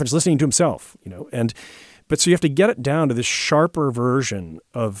the author's listening to himself, But so you have to get it down to this sharper version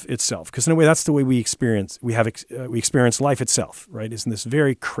of itself, because in a way that's the way we experience life itself, right? It's in this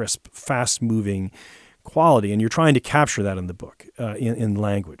very crisp, fast-moving quality, and you're trying to capture that in the book, in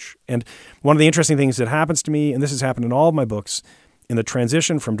language. And one of the interesting things that happens to me, and this has happened in all of my books, in the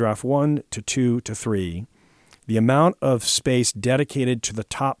transition from draft 1 to 2 to 3, the amount of space dedicated to the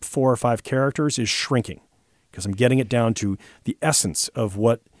top 4 or 5 characters is shrinking, because I'm getting it down to the essence of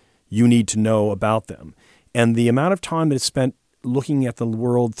what you need to know about them. And the amount of time that is spent looking at the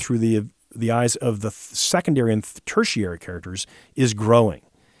world through the eyes of the secondary and tertiary characters is growing.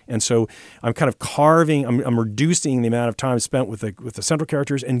 And so I'm kind of I'm reducing the amount of time spent with the central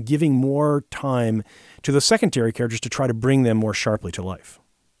characters and giving more time to the secondary characters to try to bring them more sharply to life.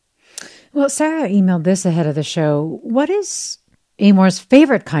 Well, Sarah emailed this ahead of the show. What is Amor's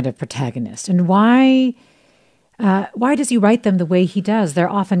favorite kind of protagonist, and why does he write them the way he does? They're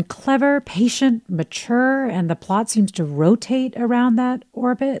often clever, patient, mature, and the plot seems to rotate around that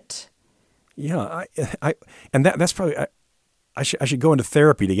orbit. Yeah, that's probably. I should go into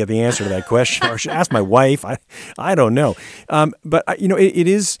therapy to get the answer to that question, or I should ask my wife. I don't know, but it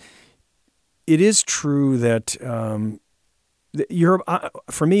is true that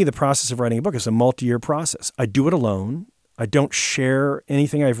for me, the process of writing a book is a multi-year process. I do it alone. I don't share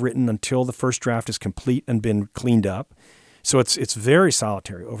anything I've written until the first draft is complete and been cleaned up. So it's very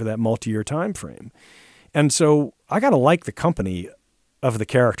solitary over that multi-year time frame. And so I got to like the company of the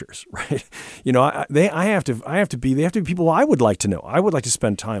characters, right? They have to be people I would like to know. I would like to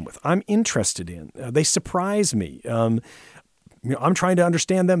spend time with. I'm interested in. They surprise me. I'm trying to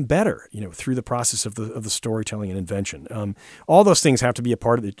understand them better, through the process of the storytelling and invention. All those things have to be a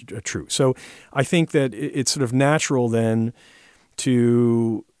part of the truth. So I think that it's sort of natural then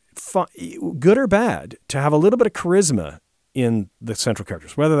to, good or bad, to have a little bit of charisma in the central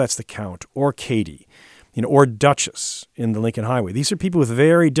characters, whether that's the Count or Katie, or Duchess in the Lincoln Highway. These are people with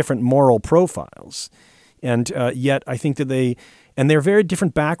very different moral profiles, and yet I think that they're very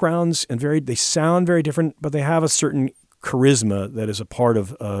different backgrounds and they sound very different, but they have a certain charisma that is a part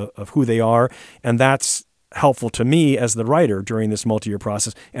of who they are, and that's helpful to me as the writer during this multi-year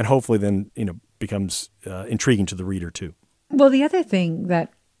process, and hopefully then becomes intriguing to the reader too. Well, the other thing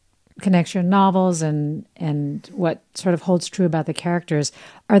that connects your novels and what sort of holds true about the characters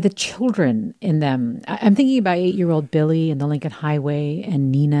are the children in them. I'm thinking about 8-year-old Billy in the Lincoln Highway,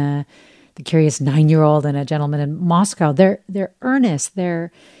 and Nina, the curious 9-year-old in A Gentleman in Moscow. They're earnest.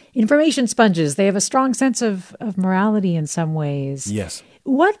 They're information sponges. They have a strong sense of morality in some ways. Yes.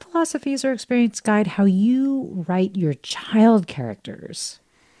 What philosophies or experience guide how you write your child characters?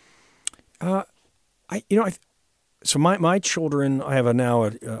 So my children, I have now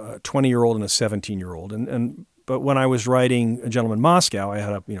a 20-year-old and a 17-year-old, but when I was writing A Gentleman in Moscow, I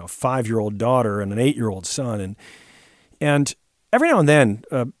had a 5-year-old daughter and an 8-year-old son, and every now and then,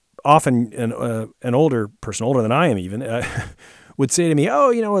 often an older person, older than I am even, would say to me,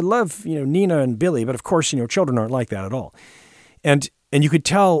 "Oh, I love Nina and Billy, but of course children aren't like that at all," and you could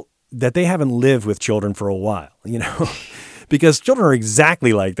tell that they haven't lived with children for a while, because children are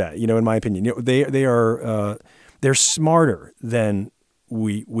exactly like that, in my opinion. They're smarter than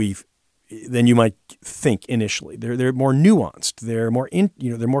than you might think initially. They're more nuanced. They're more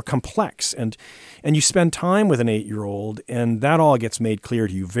they're more complex, and you spend time with an 8-year-old, and that all gets made clear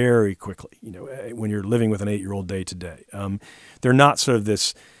to you very quickly. When you're living with an 8-year-old day to day, they're not sort of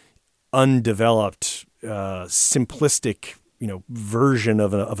this undeveloped, simplistic version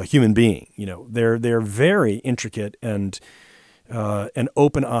of a human being. They're very intricate and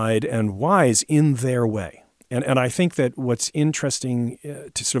open-eyed and wise in their way. And I think that what's interesting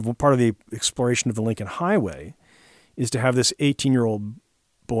to sort of part of the exploration of the Lincoln Highway is to have this 18-year-old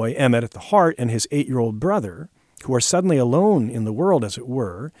boy, Emmett, at the heart, and his 8-year-old brother, who are suddenly alone in the world, as it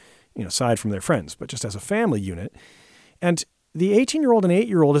were, aside from their friends, but just as a family unit. And the 18-year-old and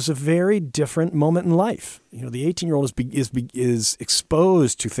 8-year-old is a very different moment in life. The 18-year-old is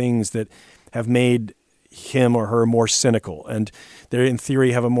exposed to things that have made him or her more cynical, and they, in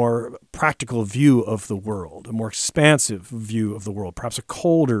theory, have a more practical view of the world, a more expansive view of the world, perhaps a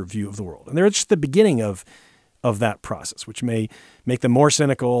colder view of the world. And they're just the beginning of that process, which may make them more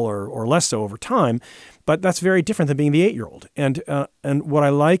cynical or less so over time, but that's very different than being the 8-year-old. And what I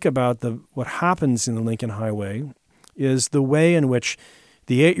like about what happens in the Lincoln Highway is the way in which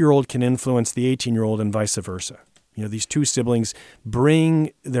the 8-year-old can influence the 18-year-old and vice versa. These two siblings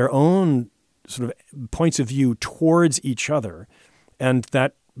bring their own sort of points of view towards each other, and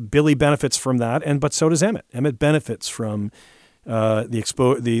that Billy benefits from that, but so does Emmett. Emmett benefits from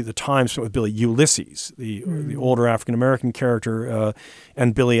the time spent with Billy. Ulysses, the older African American character,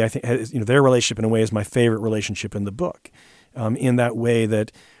 and Billy, I think, their relationship in a way is my favorite relationship in the book. In that way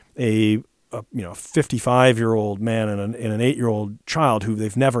that a 55-year-old man and an 8-year-old child who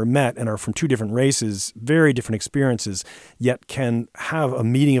they've never met and are from two different races, very different experiences, yet can have a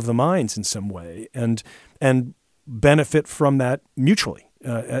meeting of the minds in some way and benefit from that mutually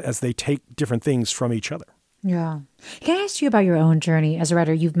as they take different things from each other. Yeah. Can I ask you about your own journey as a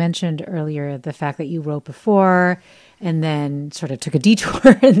writer? You've mentioned earlier the fact that you wrote before and then sort of took a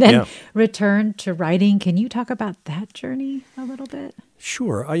detour and then returned to writing. Can you talk about that journey a little bit?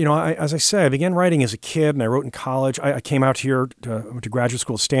 Sure. As I say, I began writing as a kid, and I wrote in college. I came out here to graduate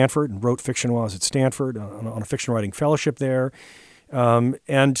school at Stanford and wrote fiction while I was at Stanford on a fiction writing fellowship there. I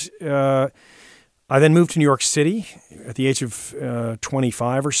then moved to New York City at the age of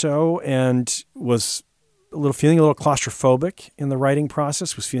 25 or so, and was feeling a little claustrophobic in the writing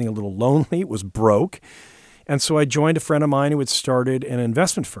process, was feeling a little lonely, was broke. And so I joined a friend of mine who had started an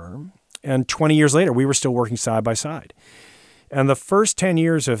investment firm. And 20 years later, we were still working side by side. And the first 10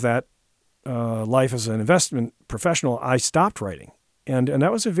 years of that life as an investment professional, I stopped writing. And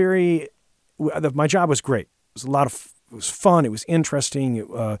that was my job was great. It was fun. It was interesting.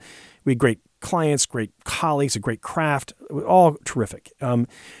 We had great clients, great colleagues, a great craft, all terrific.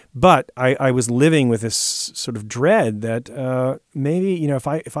 But I was living with this sort of dread that maybe,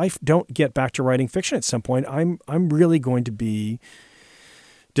 if I don't get back to writing fiction at some point, I'm really going to be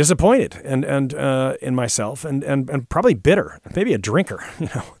disappointed and in myself and probably bitter, maybe a drinker,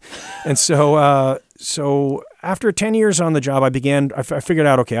 And so after 10 years on the job, I figured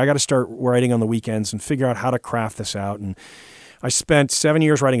out, okay, I got to start writing on the weekends and figure out how to craft this out. And I spent 7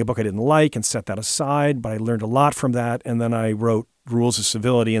 years writing a book I didn't like and set that aside, but I learned a lot from that. And then I wrote Rules of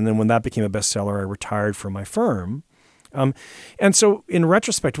Civility. And then when that became a bestseller, I retired from my firm. And so in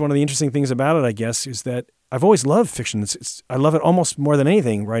retrospect, one of the interesting things about it, I guess, is that I've always loved fiction. I love it almost more than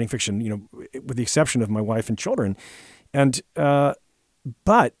anything, writing fiction, with the exception of my wife and children. And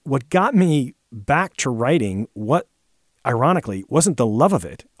but what got me back to writing, ironically, wasn't the love of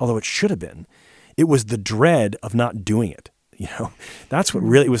it, although it should have been. It was the dread of not doing it. That's what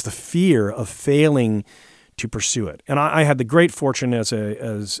really, it was the fear of failing to pursue it. And I had the great fortune as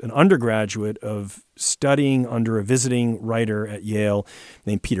an undergraduate of studying under a visiting writer at Yale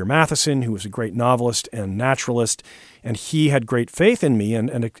named Peter Matheson, who was a great novelist and naturalist. And he had great faith in me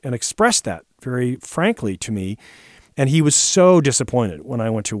and expressed that very frankly to me. And he was so disappointed when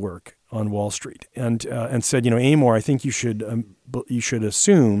I went to work on Wall Street and said, Amor, I think you should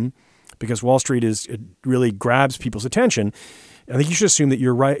assume, because Wall Street it really grabs people's attention, I think you should assume that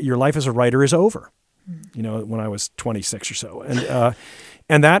your life as a writer is over. When I was 26 or so,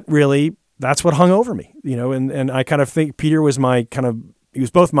 and that's what hung over me. And I kind of think Peter was he was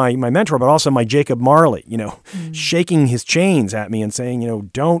both my mentor, but also my Jacob Marley. Shaking his chains at me and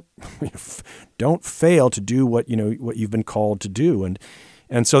saying, don't fail to do what you've been called to do.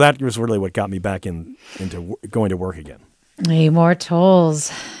 And so that was really what got me back into going to work again. Amor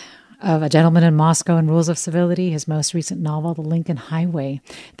Towles, of A Gentleman in Moscow and Rules of Civility, his most recent novel, The Lincoln Highway.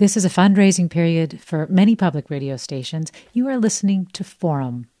 This is a fundraising period for many public radio stations. You are listening to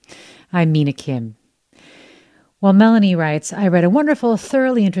Forum. I'm Mina Kim. Well, Melanie writes, I read a wonderful,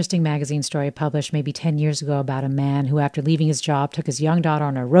 thoroughly interesting magazine story published maybe 10 years ago about a man who, after leaving his job, took his young daughter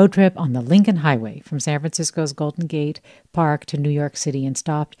on a road trip on the Lincoln Highway from San Francisco's Golden Gate Park to New York City and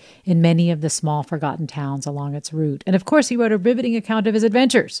stopped in many of the small forgotten towns along its route. And of course, he wrote a riveting account of his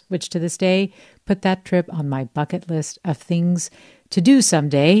adventures, which to this day put that trip on my bucket list of things to do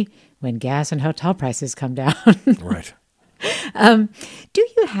someday when gas and hotel prices come down. Right. Do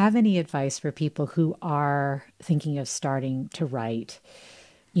you have any advice for people who are thinking of starting to write,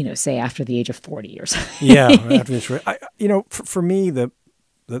 say after the age of 40 or something? Yeah, after this, for me, the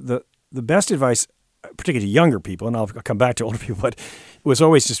best advice, particularly to younger people, and I'll come back to older people, but it was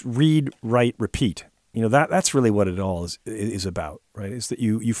always just read, write, repeat. That's really what it all is about, right? Is that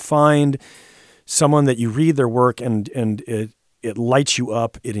you find someone that you read their work and it lights you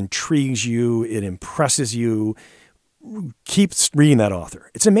up, it intrigues you, it impresses you. Keep reading that author.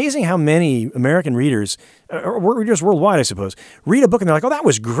 It's amazing how many American readers, or readers worldwide, I suppose, read a book and they're like, "Oh, that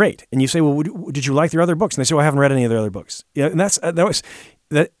was great." And you say, "Well, did you like their other books?" And they say, "Well, I haven't read any of their other books." Yeah, and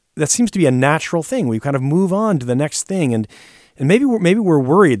that seems to be a natural thing. We kind of move on to the next thing, and maybe we're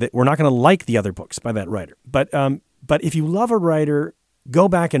worried that we're not going to like the other books by that writer. But if you love a writer, go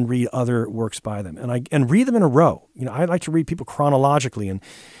back and read other works by them, and read them in a row. I like to read people chronologically, and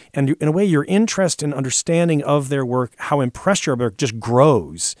in a way, your interest and understanding of their work, how impressed your work, just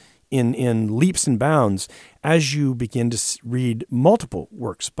grows in leaps and bounds as you begin to read multiple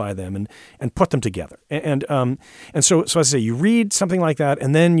works by them and put them together. And so as I say, you read something like that,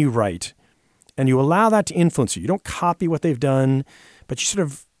 and then you write, and you allow that to influence you. You don't copy what they've done, but you sort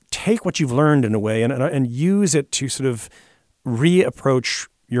of take what you've learned in a way and use it to sort of reapproach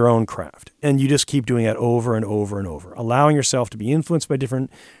your own craft. And you just keep doing that over and over and over, allowing yourself to be influenced by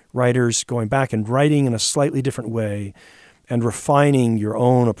different writers, going back and writing in a slightly different way, and refining your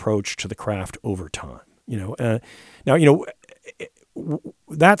own approach to the craft over time. That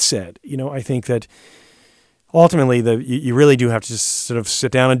said, I think that ultimately you really do have to just sort of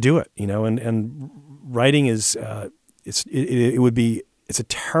sit down and do it. And writing is it's a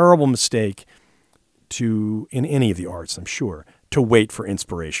terrible mistake in any of the arts, I'm sure, to wait for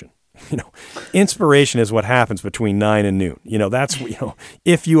inspiration. Inspiration is what happens between 9 and noon. That's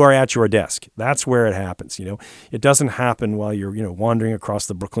if you are at your desk, that's where it happens. It doesn't happen while you're wandering across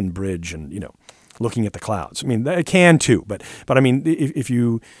the Brooklyn Bridge and looking at the clouds. I mean, it can too, but I mean,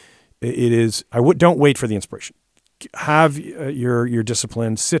 don't wait for the inspiration. Have your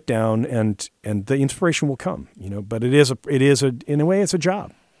discipline, sit down, and the inspiration will come. But in a way, it's a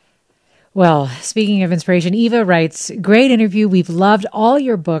job. Well, speaking of inspiration, Eva writes, great interview. We've loved all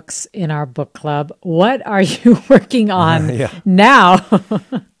your books in our book club. What are you working on now?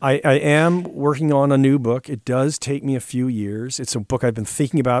 I am working on a new book. It does take me a few years. It's a book I've been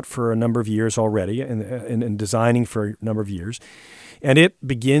thinking about for a number of years already and designing for a number of years. And it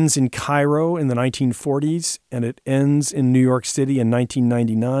begins in Cairo in the 1940s, and it ends in New York City in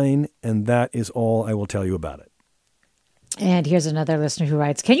 1999, and that is all I will tell you about it. And here's another listener who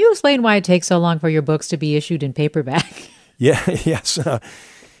writes, can you explain why it takes so long for your books to be issued in paperback? Yes.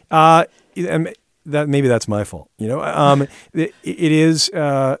 Maybe that's my fault. It is,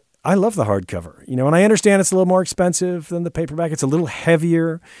 I love the hardcover, and I understand it's a little more expensive than the paperback. It's a little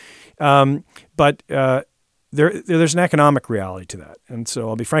heavier, but there's an economic reality to that. And so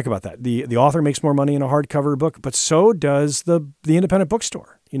I'll be frank about that. The author makes more money in a hardcover book, but so does the independent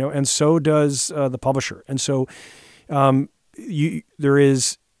bookstore, and so does the publisher. And so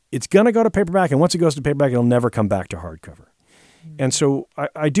it's going to go to paperback, and once it goes to paperback, it'll never come back to hardcover. And so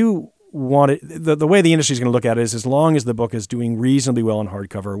I do want it. The way the industry is going to look at it is, as long as the book is doing reasonably well in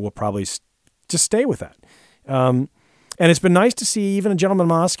hardcover, we'll probably just stay with that. And it's been nice to see, even in Gentleman in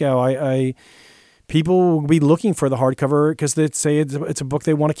Moscow, people will be looking for the hardcover because they say it's a book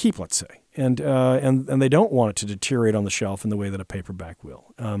they want to keep, let's say, and they don't want it to deteriorate on the shelf in the way that a paperback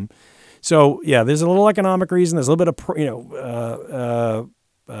will. So yeah, there's a little economic reason. There's a little bit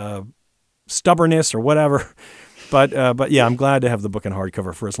of stubbornness or whatever, but yeah, I'm glad to have the book in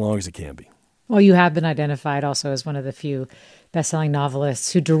hardcover for as long as it can be. Well, you have been identified also as one of the few best-selling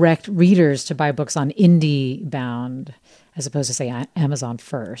novelists who direct readers to buy books on IndieBound as opposed to, say, Amazon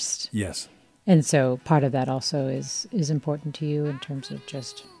First. Yes. And so part of that also is important to you in terms of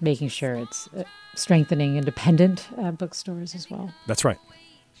just making sure it's strengthening independent bookstores as well. That's right.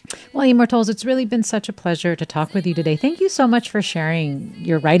 Well, Amor Towles, it's really been such a pleasure to talk with you today. Thank you so much for sharing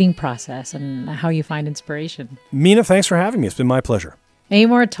your writing process and how you find inspiration. Mina, thanks for having me. It's been my pleasure.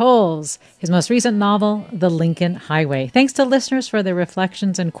 Amor Towles, his most recent novel, The Lincoln Highway. Thanks to listeners for their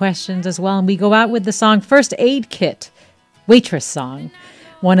reflections and questions as well. And we go out with the song First Aid Kit, Waitress Song,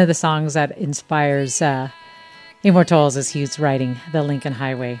 one of the songs that inspires Amor Towles as he's writing The Lincoln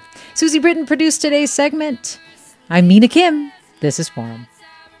Highway. Susie Britton produced today's segment. I'm Mina Kim. This is Forum.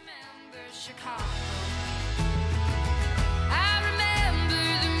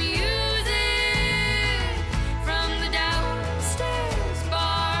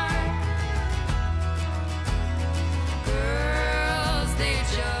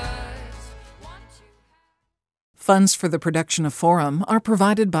 Funds for the production of Forum are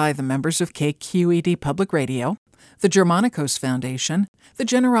provided by the members of KQED Public Radio, the Germanicos Foundation, the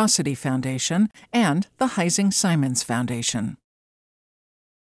Generosity Foundation, and the Heising Simons Foundation.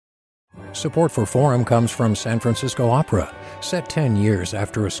 Support for Forum comes from San Francisco Opera. Set 10 years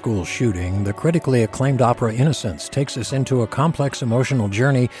after a school shooting, the critically acclaimed opera Innocence takes us into a complex emotional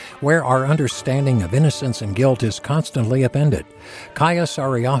journey where our understanding of innocence and guilt is constantly upended. Kaya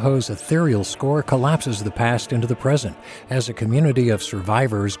Sariaho's ethereal score collapses the past into the present as a community of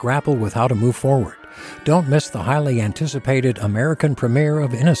survivors grapple with how to move forward. Don't miss the highly anticipated American premiere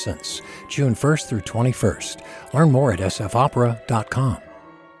of Innocence, June 1st through 21st. Learn more at sfopera.com.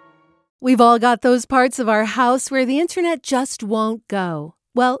 We've all got those parts of our house where the internet just won't go.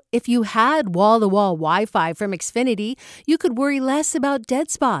 Well, if you had wall-to-wall Wi-Fi from Xfinity, you could worry less about dead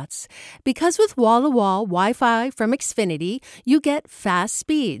spots. Because with wall-to-wall Wi-Fi from Xfinity, you get fast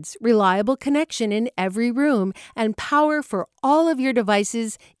speeds, reliable connection in every room, and power for all of your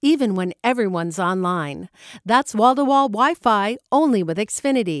devices, even when everyone's online. That's wall-to-wall Wi-Fi only with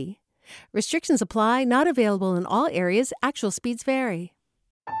Xfinity. Restrictions apply, not available in all areas. Actual speeds vary.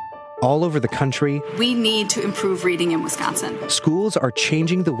 All over the country, we need to improve reading in Wisconsin. Schools are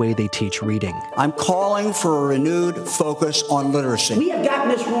changing the way they teach reading. I'm calling for a renewed focus on literacy. We have gotten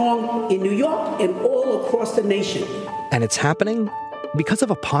this wrong in New York and all across the nation. And it's happening because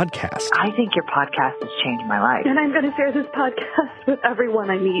of a podcast. I think your podcast has changed my life. And I'm going to share this podcast with everyone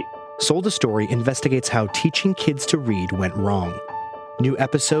I meet. Sold a Story investigates how teaching kids to read went wrong. New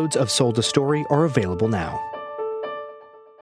episodes of Sold a Story are available now.